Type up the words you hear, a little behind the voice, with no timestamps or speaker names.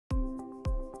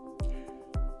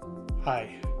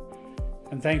Hi,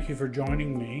 and thank you for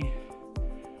joining me.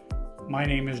 My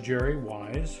name is Jerry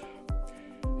Wise,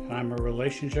 and I'm a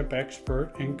relationship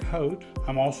expert and coach.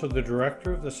 I'm also the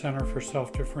director of the Center for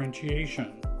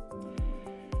Self-Differentiation.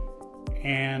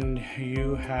 And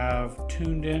you have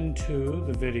tuned into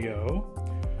the video,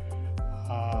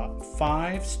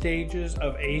 5 stages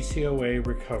of ACOA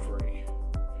recovery,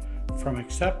 from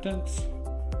acceptance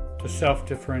to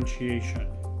self-differentiation.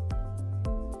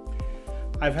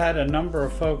 I've had a number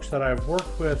of folks that I've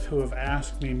worked with who have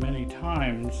asked me many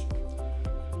times,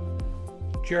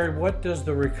 Jerry, what does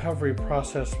the recovery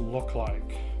process look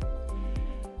like?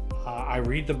 I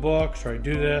read the books or I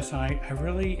do this, and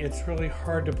it's really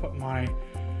hard to put my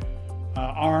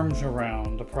arms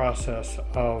around the process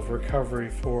of recovery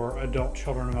for adult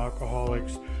children of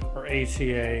alcoholics, or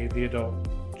ACA, the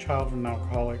adult child of an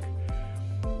alcoholic.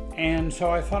 And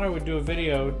so I thought I would do a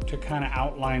video to kind of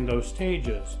outline those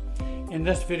stages. In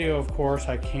this video, of course,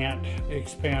 I can't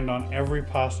expand on every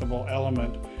possible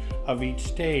element of each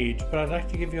stage, but I'd like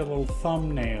to give you a little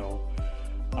thumbnail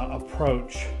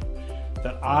approach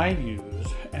that I use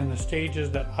and the stages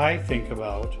that I think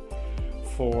about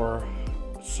for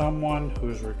someone who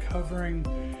is recovering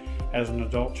as an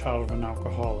adult child of an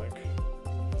alcoholic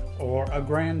or a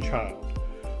grandchild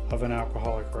of an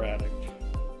alcoholic or addict.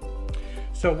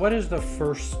 So what is the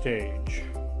first stage?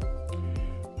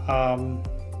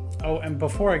 And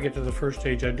before I get to the first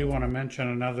stage, I do want to mention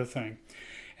another thing.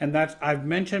 And that's, I've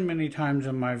mentioned many times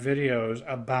in my videos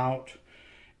about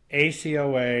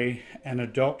ACOA and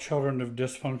adult children of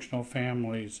dysfunctional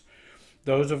families,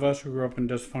 those of us who grew up in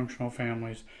dysfunctional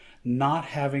families, not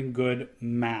having good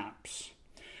maps,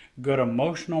 good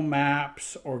emotional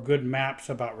maps, or good maps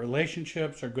about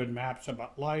relationships, or good maps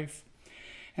about life.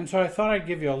 And so I thought I'd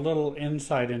give you a little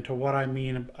insight into what I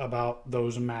mean about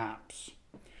those maps.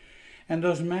 And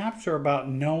those maps are about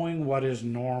knowing what is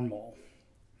normal.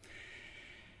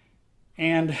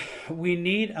 And we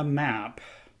need a map,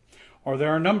 or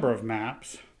there are a number of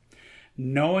maps,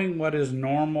 knowing what is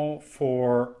normal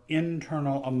for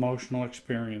internal emotional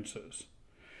experiences.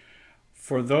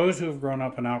 For those who have grown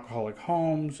up in alcoholic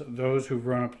homes, those who've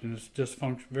grown up in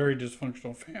very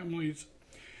dysfunctional families,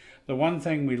 the one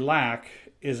thing we lack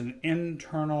is an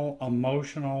internal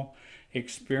emotional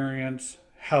experience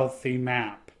healthy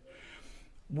map.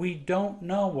 We don't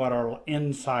know what our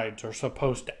insides are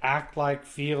supposed to act like,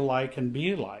 feel like, and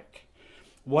be like.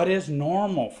 What is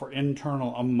normal for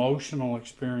internal emotional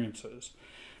experiences?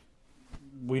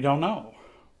 We don't know,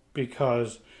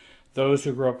 because those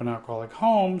who grew up in alcoholic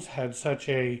homes had such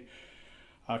a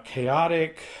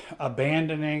chaotic,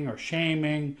 abandoning or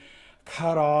shaming,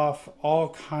 cut off, all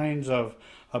kinds of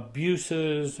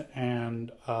abuses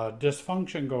and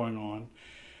dysfunction going on.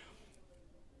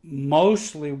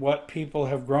 Mostly what people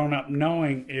have grown up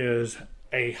knowing is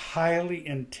a highly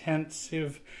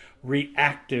intensive,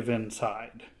 reactive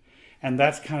inside. And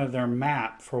that's kind of their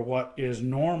map for what is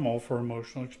normal for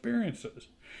emotional experiences.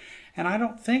 And I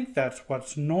don't think that's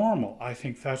what's normal. I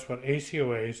think that's what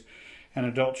ACOAs and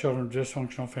adult children of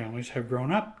dysfunctional families have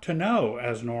grown up to know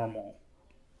as normal.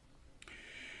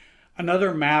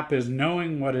 Another map is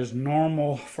knowing what is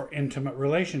normal for intimate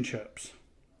relationships.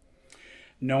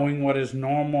 Knowing what is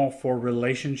normal for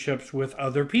relationships with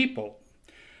other people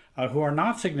who are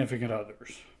not significant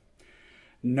others.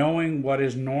 Knowing what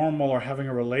is normal, or having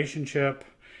a relationship,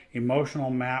 emotional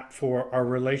map for our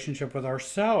relationship with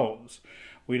ourselves.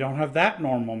 We don't have that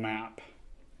normal map.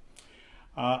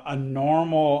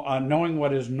 Knowing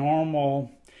what is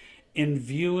normal in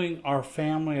viewing our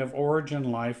family of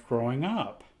origin life growing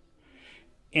up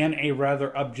in a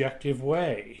rather objective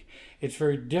way. It's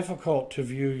very difficult to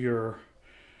view your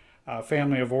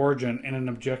family of origin in an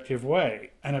objective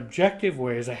way. An objective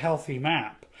way is a healthy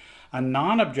map. A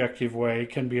non-objective way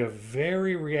can be a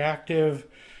very reactive,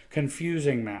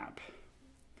 confusing map.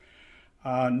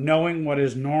 Knowing what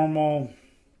is normal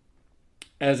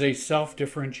as a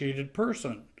self-differentiated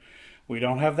person. We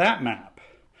don't have that map.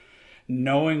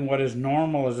 Knowing what is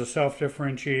normal as a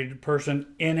self-differentiated person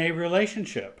in a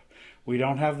relationship. We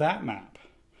don't have that map.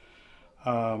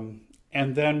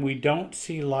 And then we don't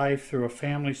see life through a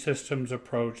family systems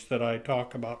approach that I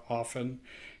talk about often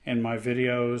in my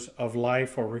videos of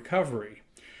life or recovery.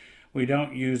 We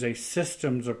don't use a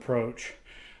systems approach.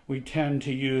 We tend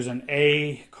to use an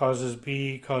A causes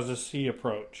B causes C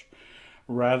approach,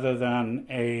 rather than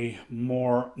a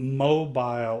more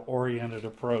mobile oriented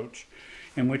approach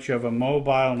in which you have a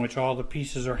mobile in which all the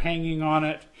pieces are hanging on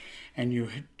it, and you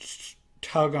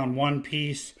tug on one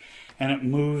piece and it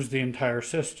moves the entire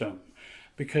system,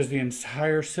 because the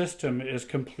entire system is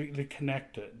completely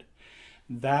connected.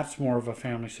 That's more of a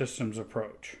family systems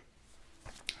approach.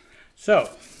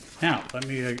 So now let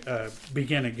me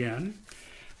begin again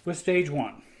with stage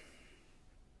 1.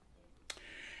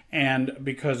 And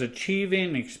because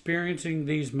achieving, experiencing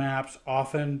these maps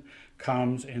often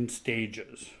comes in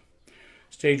stages.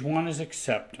 Stage 1 is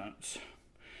acceptance.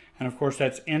 And of course,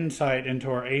 that's insight into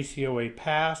our ACOA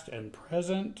past and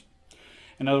present.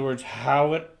 In other words,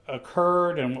 how it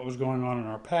occurred and what was going on in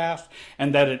our past,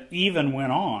 and that it even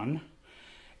went on,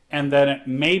 and that it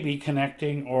may be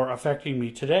connecting or affecting me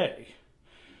today.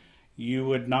 You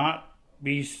would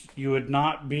be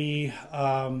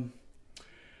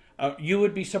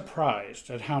surprised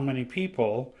at how many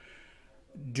people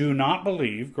do not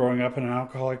believe growing up in an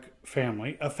alcoholic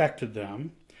family affected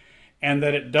them, and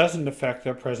that it doesn't affect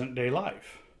their present day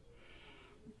life.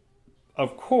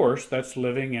 Of course, that's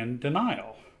living in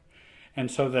denial. And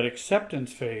so that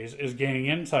acceptance phase is gaining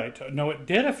insight to, no, it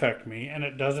did affect me, and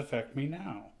it does affect me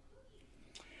now.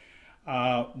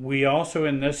 We also,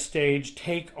 in this stage,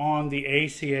 take on the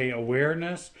ACA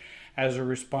awareness as a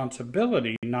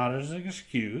responsibility, not as an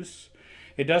excuse.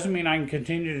 It doesn't mean I can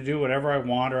continue to do whatever I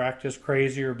want or act as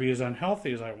crazy or be as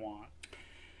unhealthy as I want.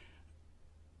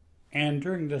 And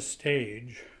during this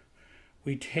stage,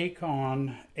 we take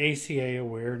on ACA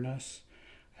awareness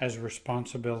as a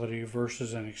responsibility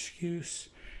versus an excuse,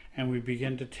 and we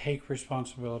begin to take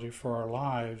responsibility for our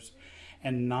lives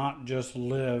and not just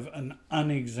live an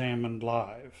unexamined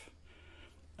life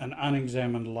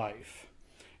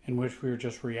in which we are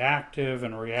just reactive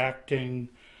and reacting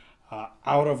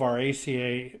out of our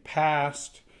ACA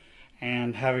past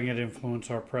and having it influence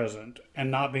our present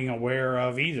and not being aware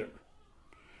of either.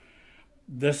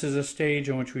 This is a stage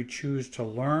in which we choose to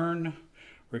learn,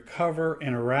 recover,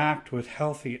 interact with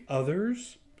healthy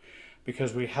others,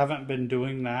 because we haven't been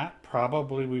doing that.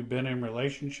 Probably we've been in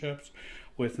relationships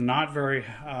with not very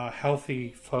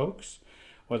healthy folks,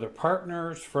 whether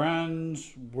partners,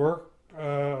 friends, work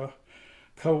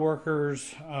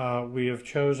co-workers. We have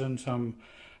chosen some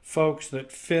folks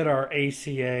that fit our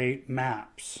ACA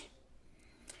maps.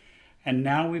 And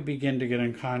now we begin to get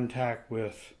in contact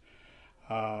with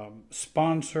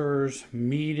sponsors,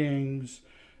 meetings,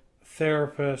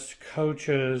 therapists,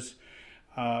 coaches,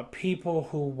 people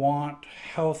who want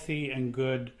healthy and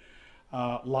good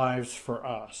lives for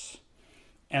us,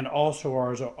 and also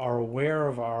are aware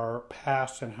of our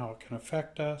past and how it can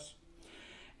affect us,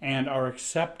 and are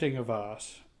accepting of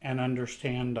us and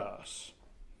understand us.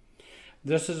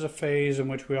 This is a phase in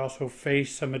which we also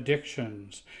face some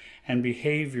addictions and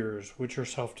behaviors which are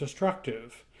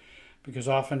self-destructive, because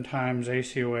oftentimes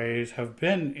ACOAs have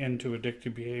been into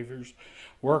addictive behaviors,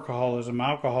 workaholism,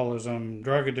 alcoholism,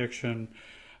 drug addiction,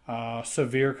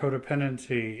 severe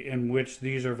codependency, in which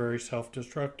these are very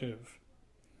self-destructive.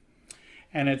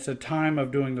 And it's a time of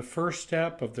doing the first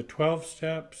step of the 12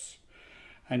 steps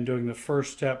and doing the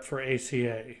first step for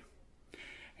ACA.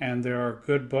 And there are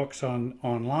good books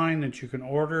online that you can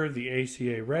order, the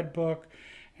ACA Red Book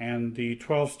and the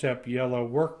 12-step yellow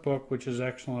workbook, which is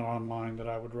excellent online, that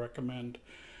I would recommend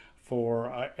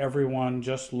for everyone.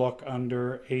 Just look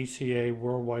under ACA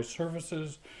Worldwide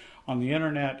Services on the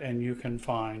internet and you can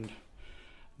find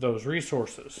those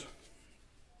resources.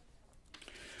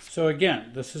 So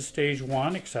again, this is stage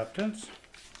 1, acceptance.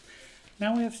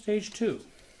 Now we have stage 2.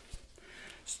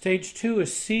 Stage 2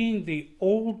 is seeing the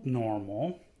old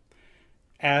normal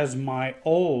as my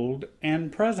old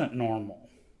and present normal.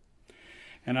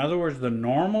 In other words, the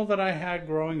normal that I had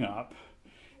growing up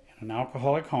in an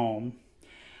alcoholic home,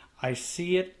 I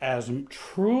see it as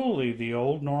truly the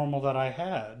old normal that I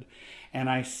had, and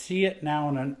I see it now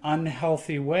in an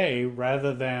unhealthy way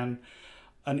rather than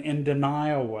an in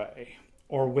denial way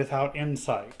or without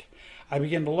insight. I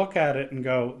begin to look at it and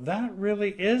go, that really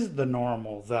is the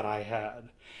normal that I had.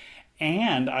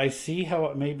 And I see how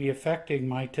it may be affecting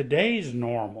my today's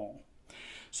normal.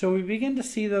 So we begin to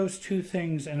see those two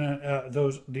things in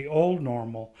the old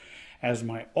normal as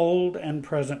my old and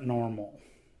present normal.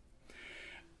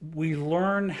 We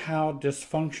learn how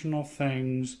dysfunctional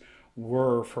things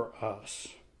were for us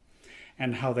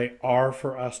and how they are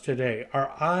for us today.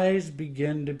 Our eyes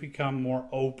begin to become more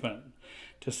open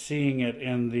to seeing it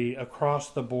in the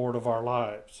across the board of our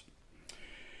lives.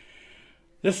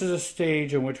 This is a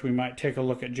stage in which we might take a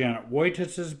look at Janet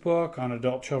Wojtasz's book on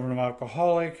adult children of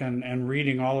alcoholics and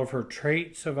reading all of her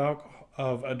traits of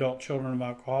adult children of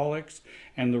alcoholics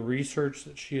and the research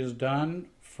that she has done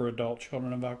for adult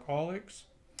children of alcoholics.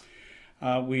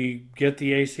 We get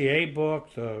the ACA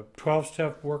book, the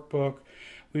 12-step workbook.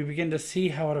 We begin to see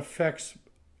how it affects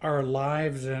our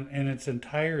lives in its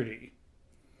entirety.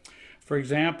 For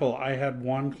example, I had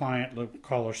one client, we'll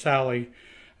call her Sally,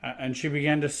 and she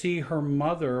began to see her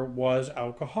mother was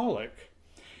alcoholic.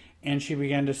 and she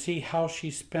began to see how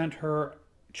she spent her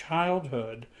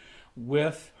childhood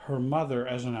with her mother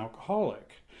as an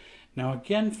alcoholic. Now,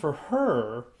 again, for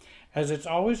her, as it's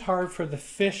always hard for the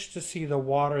fish to see the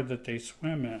water that they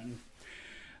swim in,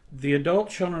 the adult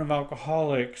children of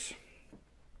alcoholics,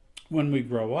 when we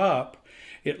grow up,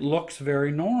 it looks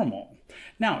very normal.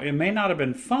 Now, it may not have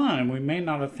been fun, we may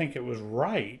not have think it was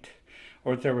right,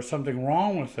 or that there was something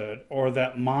wrong with it, or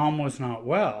that mom was not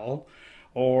well,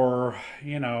 or,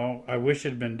 I wish it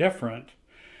had been different.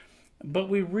 But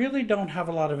we really don't have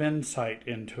a lot of insight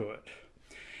into it.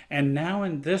 And now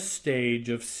in this stage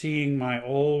of seeing my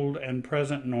old and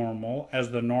present normal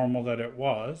as the normal that it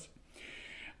was,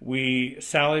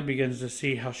 Sally begins to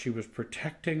see how she was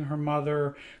protecting her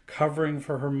mother, covering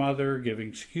for her mother, giving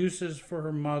excuses for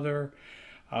her mother.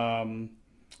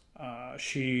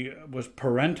 She was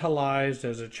parentalized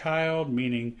as a child,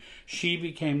 meaning she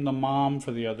became the mom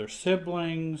for the other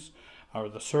siblings, or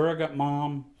the surrogate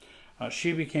mom.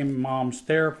 She became mom's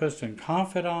therapist and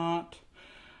confidant,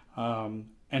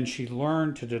 and she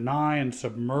learned to deny and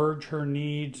submerge her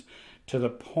needs to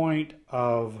the point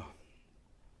of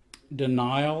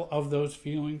denial of those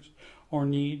feelings or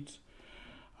needs.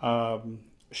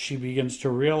 She begins to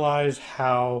realize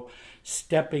how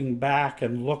stepping back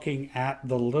and looking at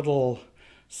the little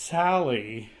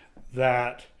Sally,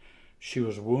 that she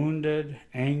was wounded,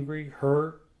 angry,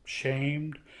 hurt,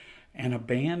 shamed, and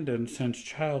abandoned since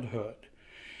childhood.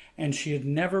 And she had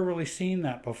never really seen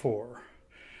that before.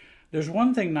 There's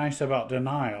one thing nice about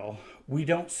denial. We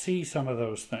don't see some of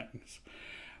those things.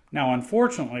 Now,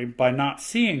 unfortunately, by not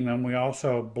seeing them, we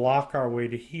also block our way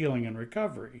to healing and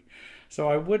recovery. So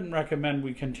I wouldn't recommend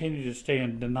we continue to stay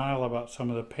in denial about some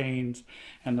of the pains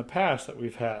and the past that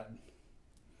we've had.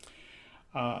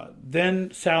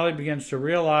 Then Sally begins to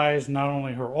realize not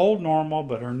only her old normal,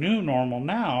 but her new normal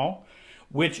now,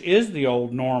 which is the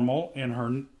old normal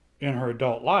in her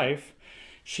adult life.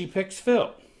 She picks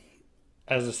Phil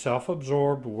as a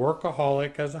self-absorbed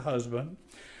workaholic, as a husband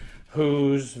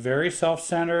who's very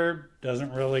self-centered,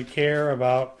 doesn't really care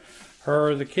about her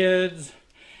or the kids,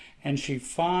 and she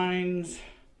finds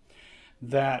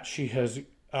that she is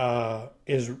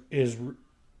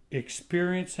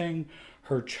experiencing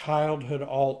her childhood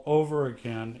all over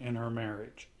again in her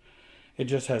marriage. It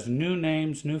just has new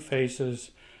names, new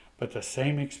faces, but the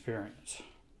same experience.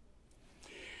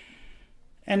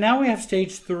 And now we have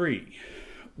stage 3,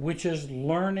 which is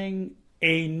learning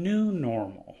a new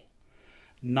normal.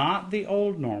 Not the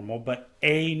old normal, but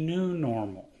a new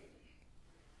normal.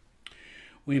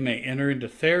 We may enter into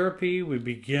therapy, we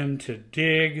begin to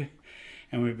dig,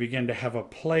 and we begin to have a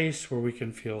place where we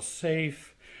can feel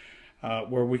safe,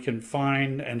 where we can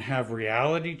find and have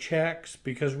reality checks,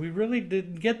 because we really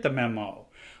didn't get the memo.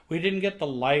 We didn't get the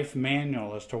life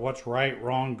manual as to what's right,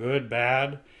 wrong, good,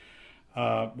 bad,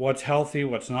 what's healthy,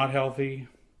 what's not healthy.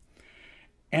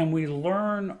 And we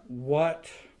learn what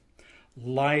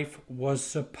life was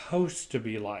supposed to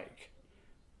be like,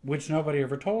 which nobody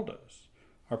ever told us.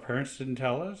 Our parents didn't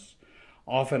tell us.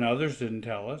 Often others didn't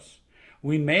tell us.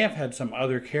 We may have had some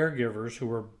other caregivers who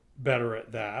were better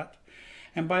at that.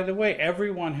 And by the way,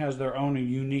 everyone has their own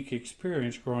unique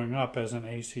experience growing up as an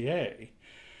ACA.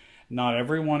 Not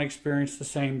everyone experienced the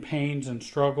same pains and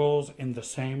struggles in the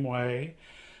same way.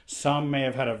 Some may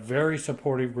have had a very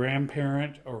supportive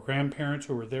grandparent or grandparents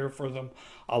who were there for them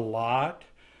a lot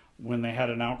when they had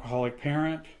an alcoholic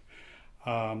parent.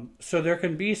 So there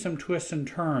can be some twists and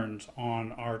turns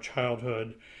on our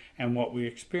childhood and what we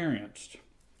experienced.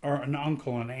 Or an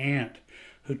uncle and aunt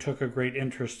who took a great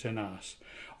interest in us.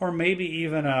 Or maybe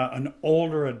even an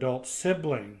older adult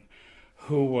sibling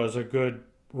who was a good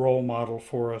role model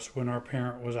for us when our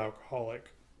parent was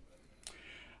alcoholic.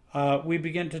 We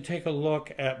begin to take a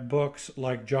look at books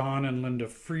like John and Linda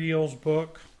Friel's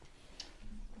book.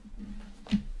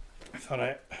 I thought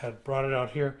I had brought it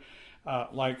out here.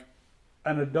 Like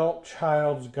An Adult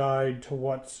Child's Guide to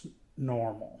What's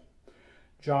Normal.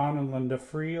 John and Linda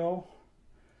Friel.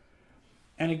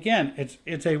 And again,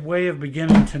 it's a way of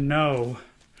beginning to know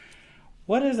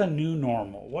what is a new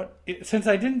normal. Since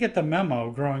I didn't get the memo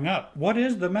growing up, what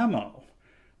is the memo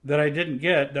that I didn't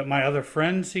get, that my other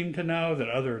friends seem to know, that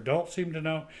other adults seem to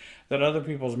know, that other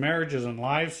people's marriages and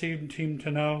lives seem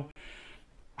to know?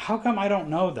 How come I don't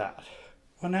know that?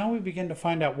 Well, now we begin to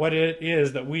find out what it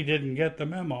is that we didn't get the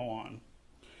memo on.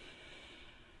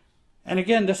 And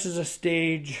again, this is a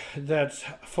stage that's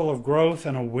full of growth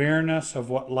and awareness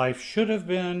of what life should have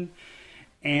been,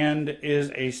 and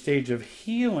is a stage of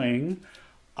healing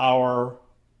our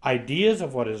ideas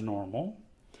of what is normal,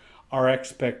 our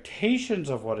expectations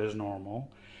of what is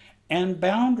normal, and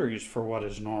boundaries for what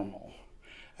is normal.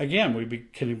 again,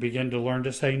 can begin to learn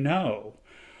to say no.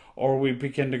 Or we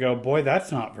begin to go, boy,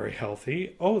 that's not very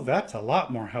healthy. Oh, that's a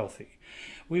lot more healthy.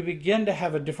 We begin to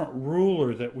have a different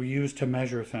ruler that we use to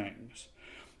measure things.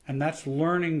 And that's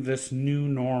learning this new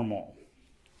normal.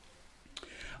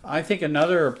 I think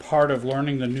another part of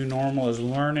learning the new normal is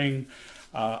learning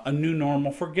a new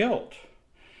normal for guilt.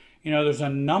 You know, there's a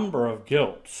number of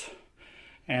guilts.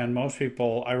 And most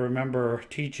people, I remember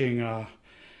teaching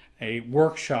a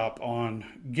workshop on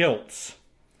guilts.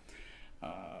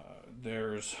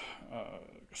 There's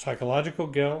psychological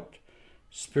guilt,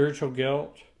 spiritual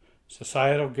guilt,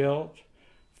 societal guilt,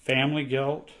 family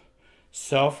guilt,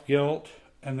 self-guilt,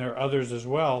 and there are others as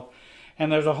well.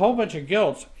 And there's a whole bunch of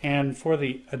guilts. And for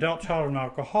the adult child of an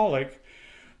alcoholic,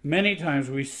 many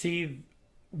times we see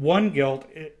one guilt,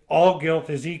 all guilt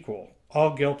is equal.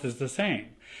 All guilt is the same.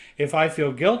 If I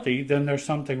feel guilty, then there's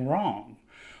something wrong.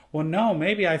 Well, no,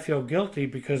 maybe I feel guilty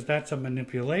because that's a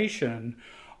manipulation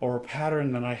or a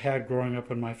pattern that I had growing up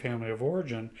in my family of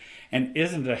origin, and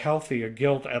isn't a healthy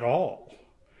guilt at all.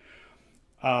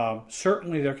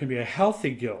 Certainly there can be a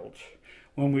healthy guilt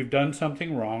when we've done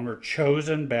something wrong or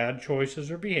chosen bad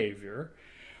choices or behavior.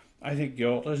 I think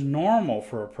guilt is normal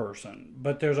for a person,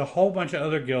 but there's a whole bunch of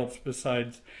other guilts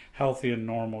besides healthy and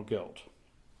normal guilt.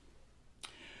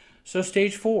 So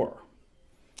stage 4.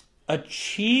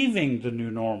 Achieving the new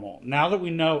normal. Now that we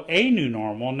know a new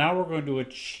normal, now we're going to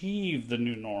achieve the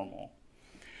new normal.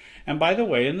 And by the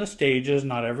way, in the stages,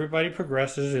 not everybody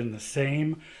progresses in the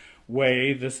same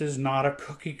way. This is not a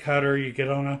cookie cutter. You get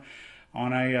on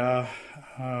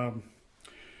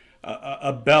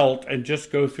a belt and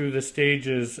just go through the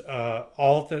stages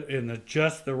in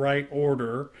just the right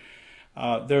order.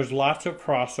 There's lots of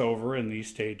crossover in these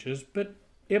stages, but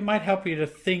it might help you to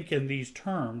think in these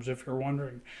terms if you're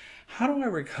wondering, how do I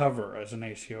recover as an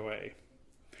ACOA?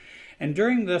 And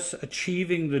during this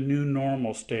achieving the new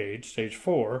normal stage, stage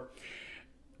 4,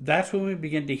 that's when we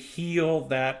begin to heal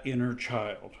that inner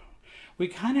child. We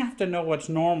kind of have to know what's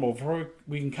normal before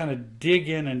we can kind of dig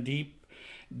in and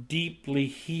deeply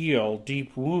heal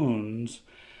deep wounds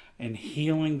and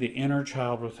healing the inner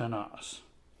child within us.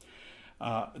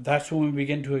 That's when we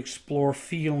begin to explore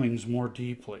feelings more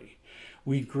deeply.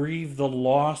 We grieve the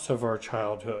loss of our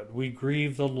childhood. We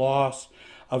grieve the loss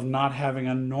of not having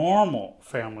a normal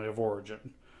family of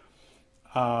origin.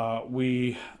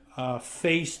 We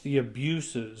face the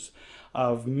abuses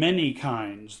of many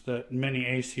kinds that many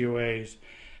ACOAs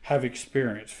have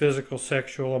experienced: physical,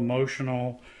 sexual,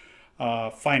 emotional,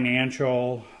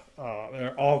 financial.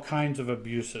 There are all kinds of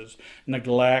abuses,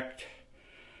 neglect,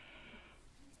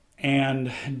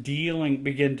 and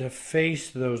begin to face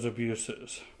those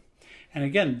abuses. And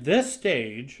again, this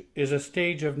stage is a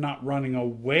stage of not running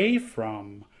away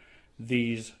from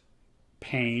these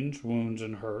pains, wounds,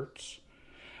 and hurts,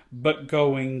 but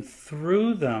going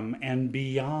through them and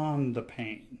beyond the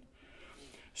pain.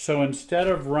 So instead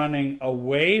of running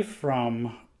away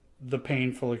from the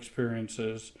painful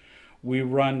experiences, we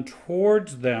run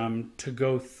towards them to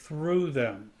go through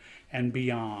them and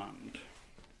beyond.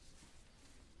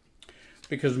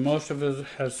 Because most of us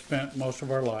have spent most of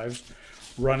our lives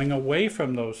running away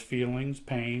from those feelings,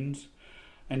 pains,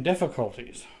 and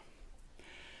difficulties.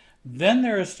 Then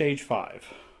there is stage 5.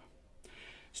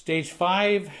 Stage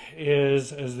 5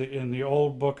 is, in the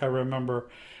old book I remember,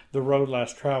 The Road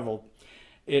Less Traveled.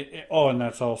 And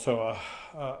that's also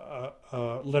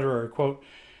a literary quote.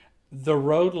 The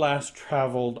road less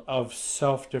traveled of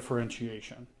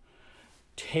self-differentiation.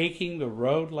 Taking the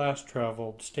road less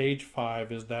traveled, stage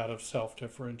 5 is that of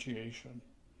self-differentiation.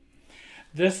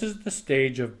 This is the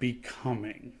stage of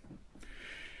becoming.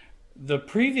 The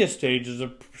previous stage is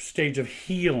a stage of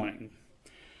healing.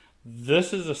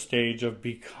 This is a stage of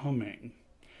becoming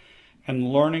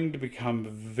and learning to become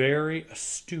very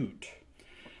astute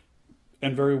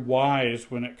and very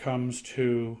wise when it comes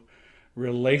to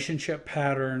relationship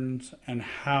patterns and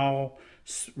how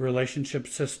relationship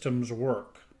systems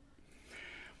work.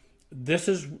 This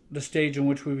is the stage in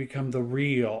which we become the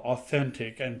real,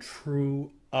 authentic, and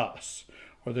true us,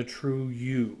 or the true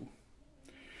you.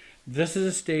 This is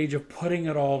a stage of putting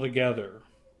it all together.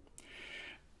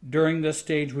 During this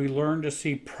stage, we learn to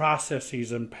see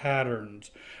processes and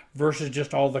patterns versus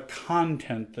just all the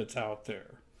conflict that's out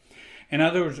there. In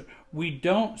other words, we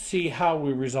don't see how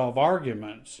we resolve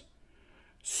arguments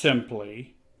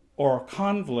simply, or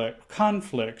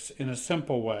conflicts in a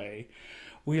simple way.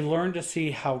 We learn to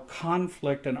see how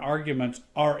conflict and arguments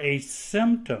are a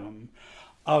symptom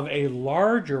of a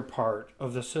larger part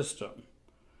of the system.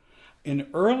 In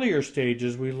earlier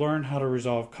stages, we learn how to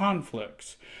resolve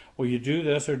conflicts. Well, you do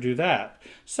this or do that,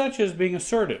 such as being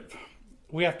assertive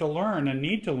we have to learn and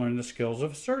need to learn the skills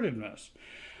of assertiveness.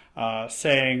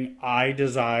 Saying, I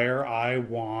desire, I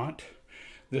want,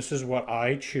 this is what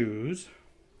I choose.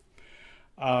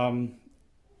 And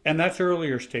that's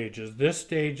earlier stages. This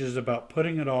stage is about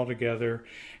putting it all together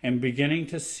and beginning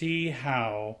to see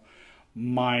how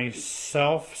my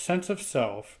sense of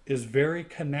self is very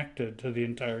connected to the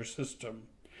entire system.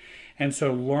 And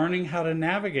so learning how to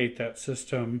navigate that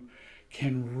system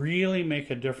can really make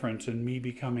a difference in me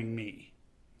becoming me.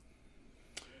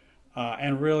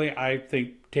 And really, I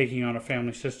think taking on a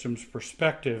family systems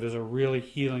perspective is a really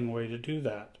healing way to do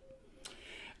that.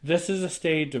 This is a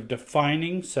stage of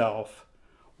defining self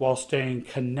while staying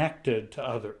connected to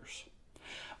others.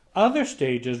 Other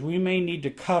stages, we may need to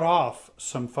cut off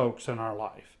some folks in our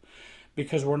life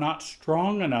because we're not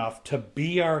strong enough to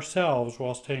be ourselves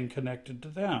while staying connected to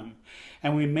them.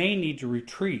 And we may need to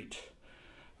retreat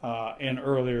in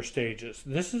earlier stages.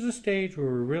 This is a stage where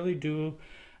we really do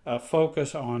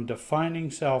focus on defining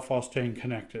self while staying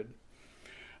connected,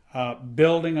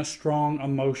 building a strong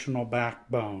emotional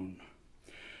backbone,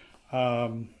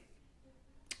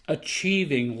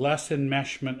 achieving less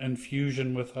enmeshment and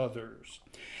fusion with others,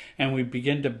 and we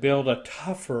begin to build a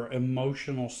tougher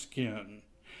emotional skin.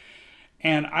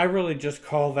 And I really just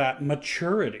call that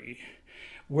maturity,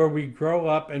 where we grow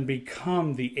up and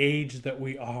become the age that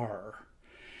we are.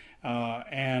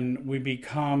 And we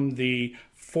become the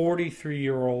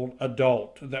 43-year-old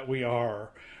adult that we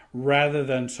are, rather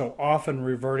than so often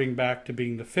reverting back to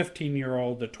being the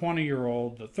 15-year-old, the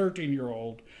 20-year-old, the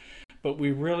 13-year-old. But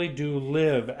we really do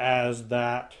live as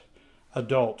that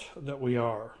adult that we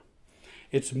are.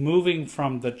 It's moving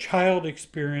from the child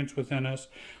experience within us,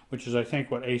 which is, I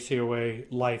think, what ACOA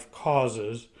life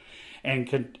causes,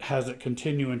 and has it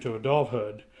continue into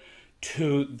adulthood,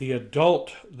 to the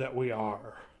adult that we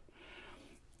are.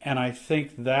 And I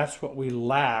think that's what we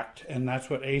lacked, and that's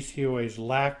what ACOAs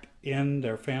lacked in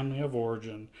their family of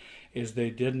origin, is they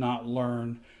did not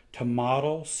learn to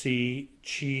model, see,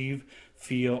 achieve,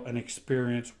 feel, and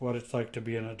experience what it's like to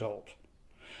be an adult.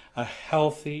 A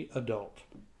healthy adult.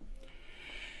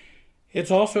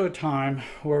 It's also a time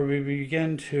where we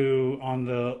begin to, on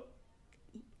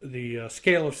the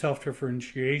scale of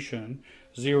self-differentiation,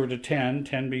 0 to 10,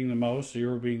 10 being the most,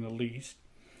 0 being the least,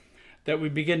 that we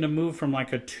begin to move from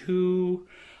like a 2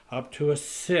 up to a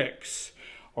 6,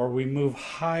 or we move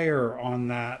higher on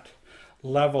that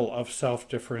level of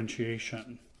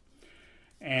self-differentiation.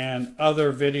 And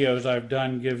other videos I've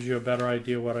done gives you a better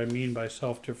idea what I mean by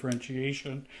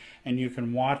self-differentiation, and you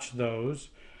can watch those.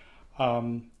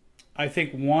 I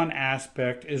think one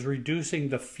aspect is reducing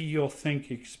the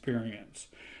feel-think experience,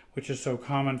 which is so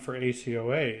common for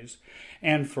ACOAs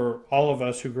and for all of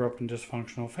us who grew up in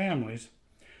dysfunctional families,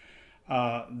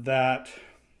 that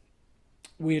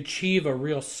we achieve a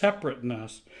real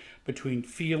separateness between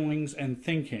feelings and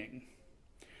thinking.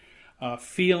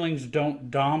 Feelings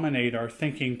don't dominate our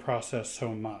thinking process so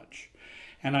much.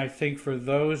 And I think for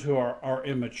those who are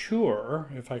immature,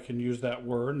 if I can use that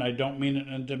word, and I don't mean it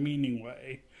in a demeaning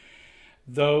way,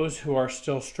 those who are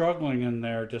still struggling in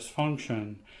their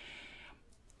dysfunction,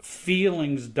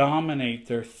 feelings dominate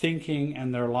their thinking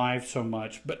and their lives so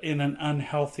much, but in an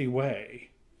unhealthy way.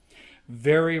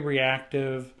 Very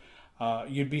reactive.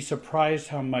 You'd be surprised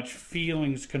how much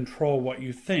feelings control what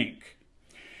you think.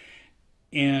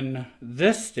 In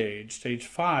this stage, stage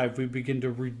 5, we begin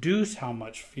to reduce how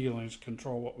much feelings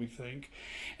control what we think,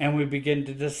 and we begin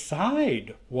to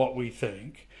decide what we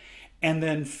think, and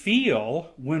then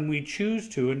feel when we choose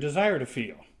to and desire to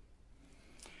feel.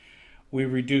 We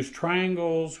reduce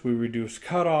triangles, we reduce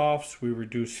cutoffs, we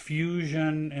reduce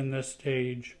fusion in this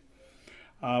stage.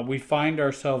 We find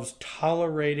ourselves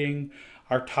tolerating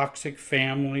our toxic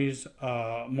families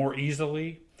more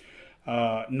easily,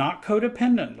 not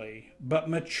codependently, but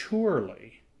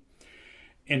maturely,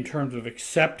 in terms of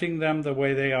accepting them the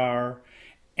way they are,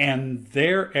 and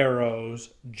their arrows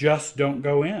just don't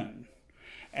go in.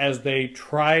 As they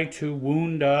try to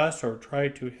wound us or try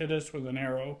to hit us with an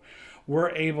arrow,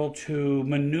 we're able to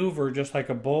maneuver just like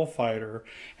a bullfighter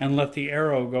and let the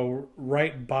arrow go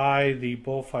right by the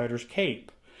bullfighter's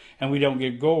cape, and we don't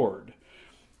get gored.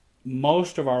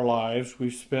 Most of our lives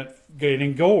we've spent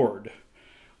getting gored.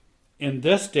 In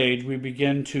this stage, we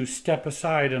begin to step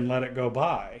aside and let it go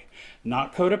by.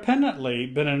 Not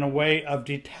codependently, but in a way of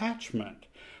detachment,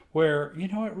 where,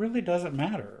 it really doesn't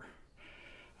matter.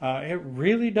 It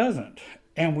really doesn't.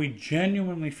 And we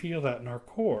genuinely feel that in our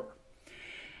core.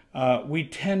 We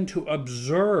tend to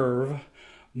observe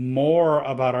more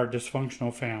about our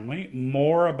dysfunctional family,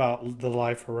 more about the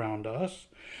life around us,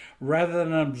 rather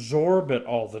than absorb it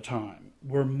all the time.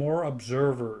 we're more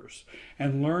observers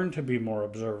and learn to be more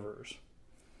observers.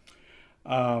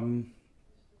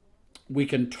 We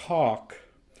can talk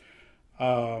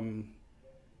and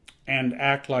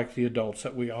act like the adults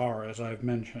that we are, as I've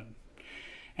mentioned.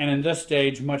 And in this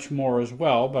stage, much more as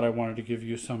well, but I wanted to give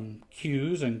you some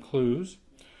cues and clues.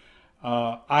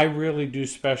 I really do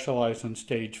specialize in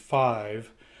stage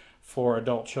 5 for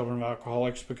adult children of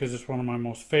alcoholics because it's one of my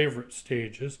most favorite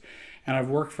stages. And I've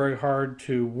worked very hard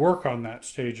to work on that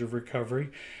stage of recovery.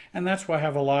 And that's why I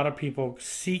have a lot of people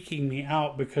seeking me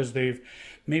out because they've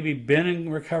maybe been in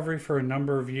recovery for a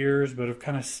number of years, but have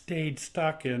kind of stayed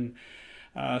stuck in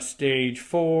stage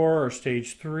 4 or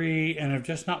stage 3 and have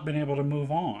just not been able to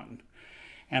move on.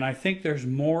 And I think there's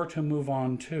more to move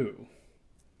on to.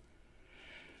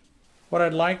 What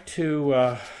I'd like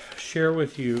to share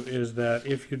with you is that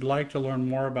if you'd like to learn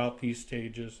more about these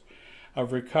stages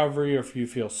of recovery, or if you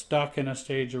feel stuck in a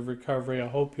stage of recovery, I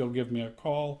hope you'll give me a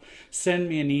call. Send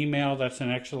me an email. That's an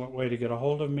excellent way to get a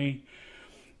hold of me.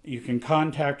 You can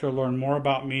contact or learn more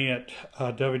about me at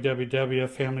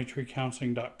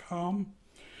www.familytreecounseling.com.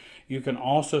 You can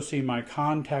also see my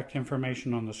contact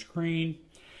information on the screen.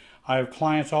 I have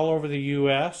clients all over the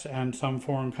U.S. and some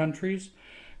foreign countries.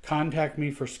 Contact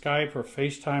me for Skype or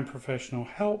FaceTime professional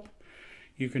help.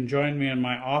 You can join me in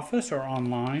my office or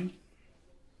online.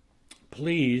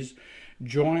 Please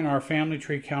join our Family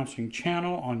Tree Counseling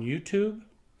channel on YouTube.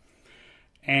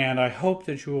 And I hope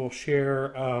that you will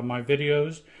share my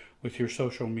videos with your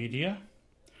social media.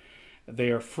 They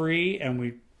are free, and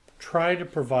we try to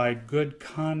provide good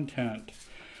content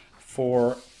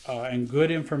for and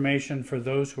good information for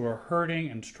those who are hurting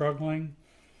and struggling.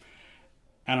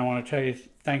 And I want to tell you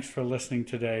thanks for listening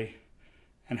today,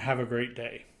 and have a great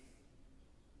day.